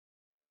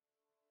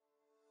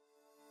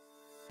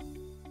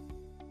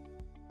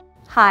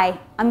Hi,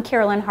 I'm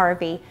Carolyn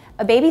Harvey,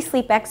 a baby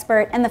sleep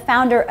expert and the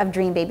founder of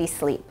Dream Baby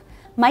Sleep.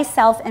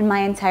 Myself and my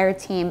entire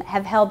team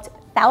have helped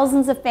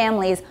thousands of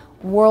families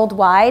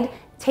worldwide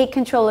take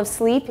control of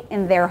sleep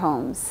in their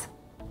homes.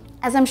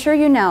 As I'm sure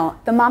you know,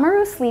 the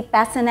MamaRoo Sleep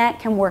Bassinet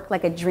can work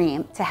like a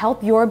dream to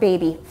help your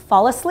baby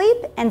fall asleep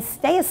and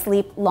stay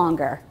asleep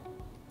longer.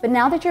 But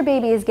now that your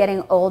baby is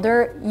getting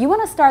older, you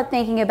want to start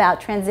thinking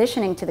about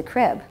transitioning to the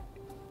crib.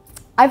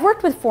 I've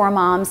worked with 4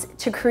 moms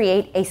to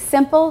create a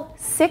simple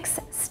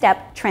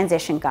 6-step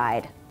transition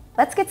guide.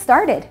 Let's get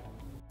started.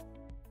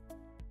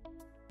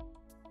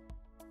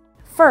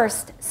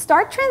 First,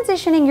 start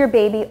transitioning your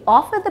baby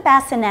off of the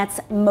bassinet's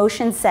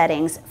motion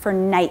settings for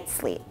night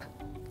sleep.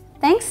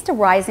 Thanks to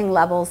rising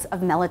levels of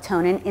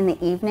melatonin in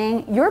the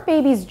evening, your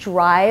baby's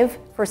drive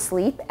for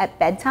sleep at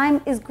bedtime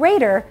is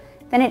greater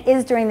than it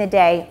is during the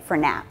day for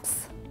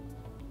naps.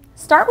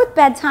 Start with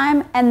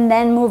bedtime and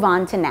then move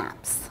on to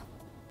naps.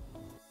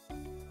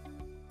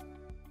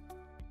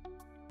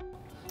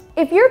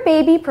 If your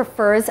baby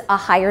prefers a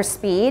higher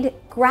speed,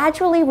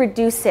 gradually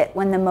reduce it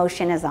when the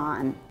motion is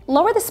on.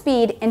 Lower the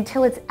speed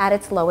until it's at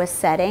its lowest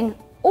setting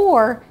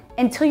or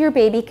until your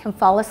baby can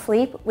fall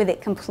asleep with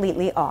it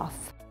completely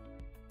off.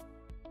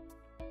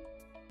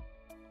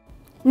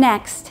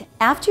 Next,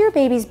 after your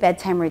baby's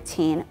bedtime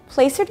routine,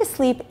 place her to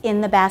sleep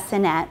in the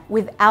bassinet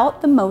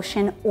without the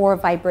motion or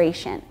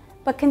vibration,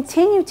 but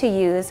continue to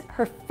use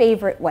her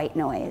favorite white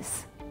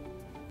noise.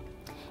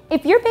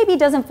 If your baby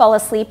doesn't fall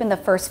asleep in the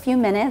first few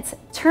minutes,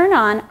 turn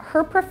on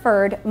her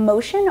preferred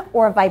motion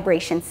or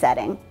vibration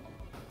setting.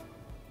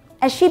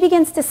 As she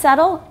begins to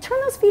settle,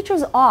 turn those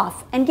features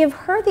off and give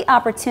her the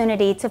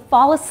opportunity to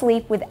fall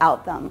asleep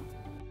without them.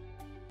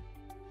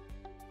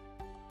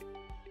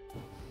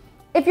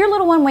 If your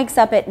little one wakes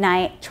up at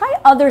night, try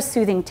other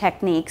soothing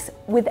techniques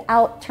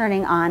without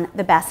turning on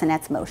the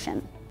bassinet's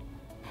motion.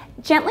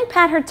 Gently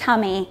pat her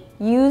tummy,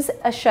 use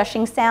a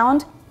shushing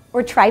sound,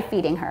 or try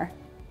feeding her.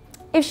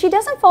 If she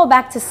doesn't fall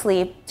back to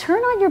sleep,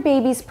 turn on your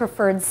baby's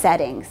preferred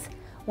settings.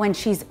 When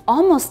she's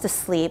almost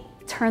asleep,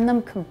 turn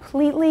them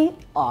completely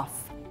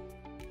off.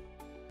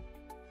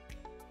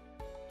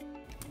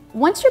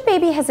 Once your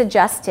baby has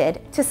adjusted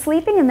to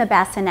sleeping in the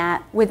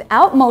bassinet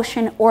without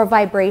motion or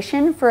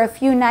vibration for a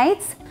few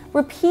nights,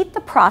 repeat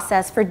the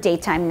process for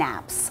daytime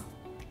naps.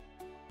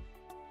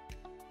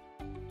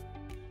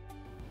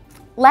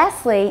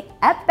 Lastly,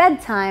 at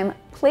bedtime,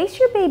 place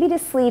your baby to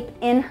sleep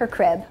in her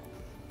crib.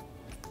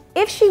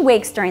 If she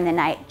wakes during the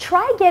night,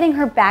 try getting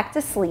her back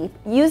to sleep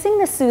using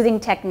the soothing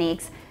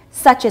techniques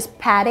such as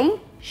patting,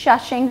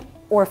 shushing,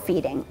 or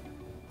feeding.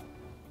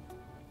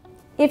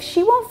 If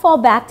she won't fall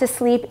back to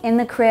sleep in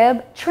the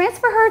crib,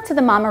 transfer her to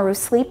the MamaRoo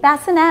Sleep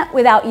Bassinet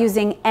without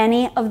using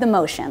any of the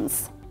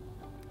motions.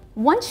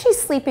 Once she's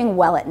sleeping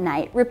well at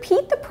night,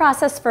 repeat the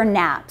process for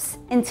naps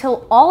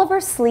until all of her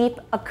sleep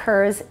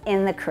occurs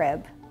in the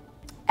crib.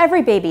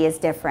 Every baby is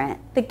different.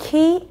 The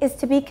key is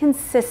to be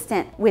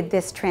consistent with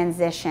this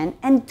transition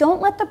and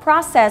don't let the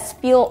process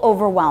feel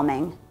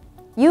overwhelming.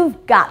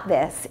 You've got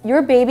this.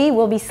 Your baby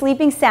will be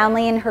sleeping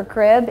soundly in her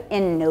crib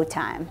in no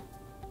time.